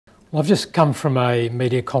Well, I've just come from a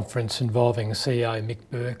media conference involving CEO Mick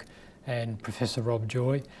Burke and Professor Rob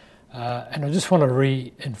Joy, and I just want to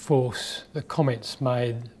reinforce the comments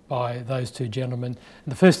made by those two gentlemen.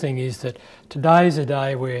 And the first thing is that today is a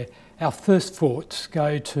day where our first thoughts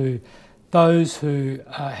go to those who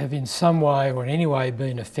have in some way or in any way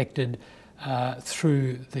been affected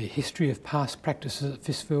through the history of past practices at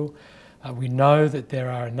Fiskville. We know that there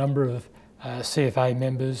are a number of CFA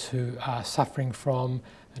members who are suffering from,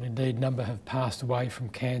 and indeed a number have passed away from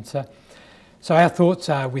cancer. So our thoughts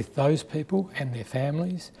are with those people and their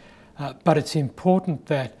families, but it's important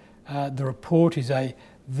that the report is a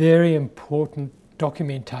very important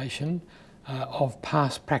documentation of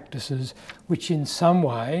past practices which in some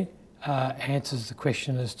way answers the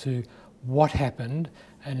question as to what happened,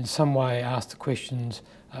 and in some way asks the questions,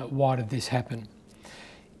 why did this happen?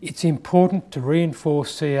 It's important to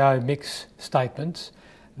reinforce CEO Mick's statements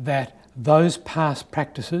that those past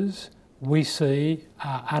practices we see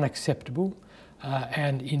are unacceptable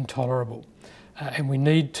and intolerable, and we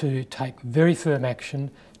need to take very firm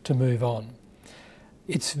action to move on.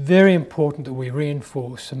 It's very important that we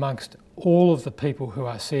reinforce amongst all of the people who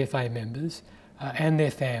are CFA members and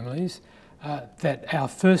their families that our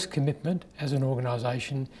first commitment as an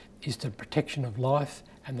organisation is to the protection of life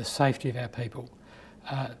and the safety of our people.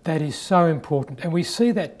 That is so important, and we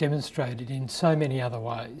see that demonstrated in so many other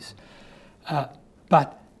ways.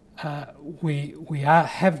 But we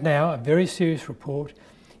have now a very serious report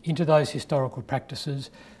into those historical practices,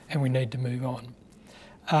 and we need to move on.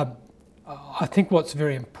 I think what's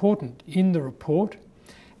very important in the report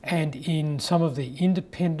and in some of the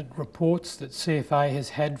independent reports that CFA has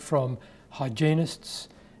had from hygienists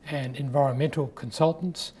and environmental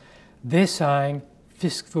consultants, they're saying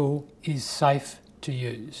Fiskville is safe to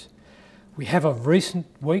use. We have of recent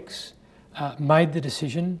weeks made the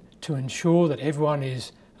decision to ensure that everyone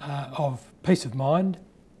is of peace of mind.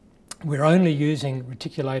 We're only using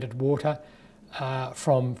reticulated water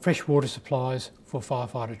from fresh water supplies for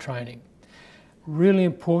firefighter training. Really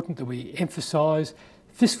important that we emphasise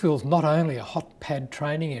Fiskville is not only a hot pad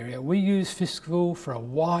training area. We use Fiskville for a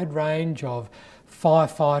wide range of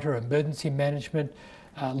firefighter, emergency management,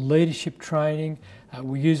 leadership training.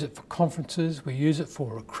 We use it for conferences, we use it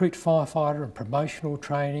for recruit firefighter and promotional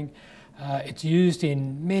training. It's used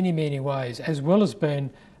in many, many ways, as well as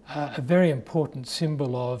being a very important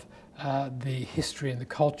symbol of the history and the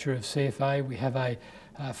culture of CFA. We have a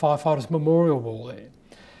firefighters memorial wall there.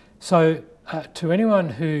 So to anyone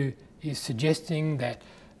who is suggesting that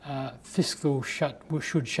Fiskville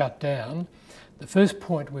should shut down, the first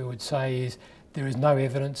point we would say is there is no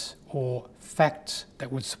evidence or facts that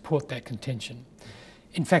would support that contention.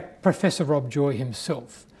 In fact, Professor Rob Joy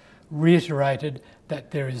himself reiterated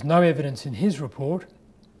that there is no evidence in his report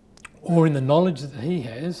or in the knowledge that he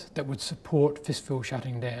has that would support Fiskville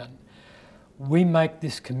shutting down. We make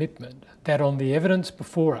this commitment that on the evidence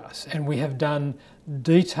before us, and we have done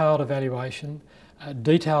detailed evaluation,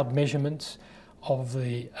 detailed measurements of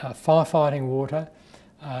the firefighting water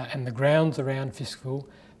and the grounds around Fiskville,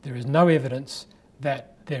 there is no evidence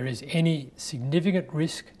that there is any significant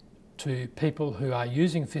risk to people who are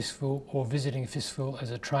using Fiskville or visiting Fiskville as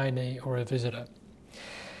a trainee or a visitor.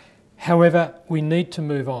 However, we need to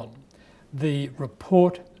move on. The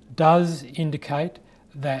report does indicate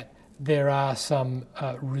that there are some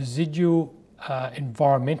residual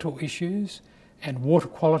environmental issues and water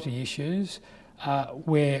quality issues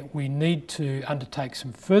where we need to undertake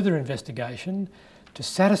some further investigation to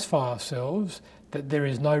satisfy ourselves that there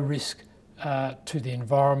is no risk to the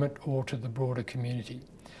environment or to the broader community.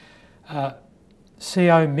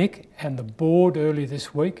 CEO Mick and the board earlier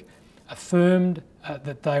this week affirmed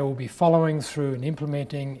that they will be following through and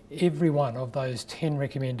implementing every one of those 10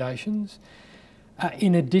 recommendations.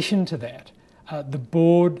 In addition to that, the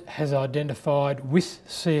board has identified with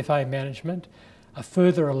CFA management a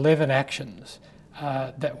further 11 actions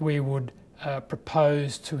that we would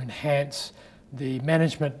propose to enhance the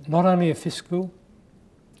management not only of Fiskville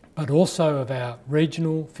but also of our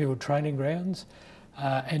regional field training grounds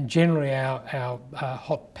and generally our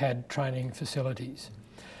hot pad training facilities.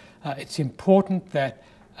 It's important that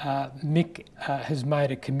Mick has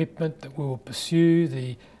made a commitment that we will pursue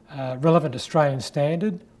the relevant Australian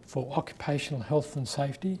standard for occupational health and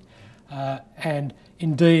safety, and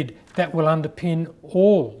indeed that will underpin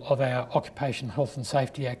all of our occupational health and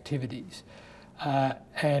safety activities,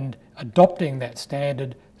 and adopting that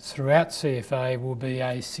standard throughout CFA will be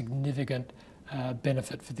a significant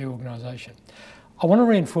benefit for the organisation. I want to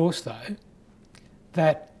reinforce though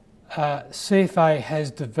that CFA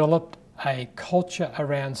has developed a culture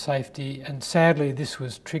around safety, and sadly this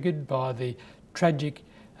was triggered by the tragic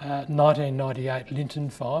 1998 Linton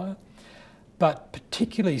fire. But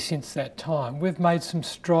particularly since that time, we've made some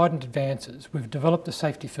strident advances. We've developed a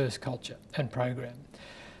safety first culture and program.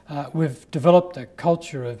 We've developed a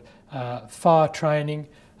culture of fire training,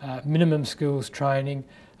 minimum skills training,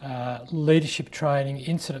 leadership training,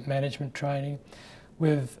 incident management training.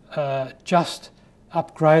 We've just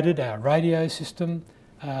upgraded our radio system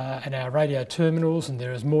and our radio terminals, and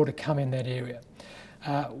there is more to come in that area.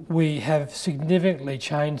 We have significantly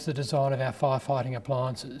changed the design of our firefighting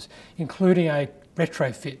appliances, including a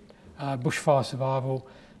retrofit bushfire survival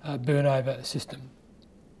burnover system.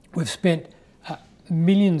 We've spent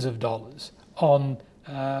millions of dollars on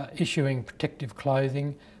issuing protective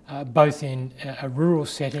clothing, both in a rural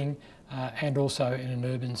setting and also in an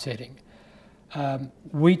urban setting.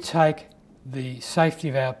 We take the safety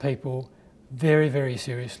of our people very, very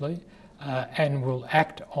seriously and will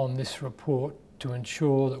act on this report to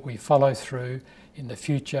ensure that we follow through in the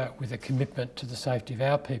future with a commitment to the safety of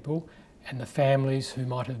our people and the families who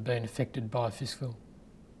might have been affected by Fiskville.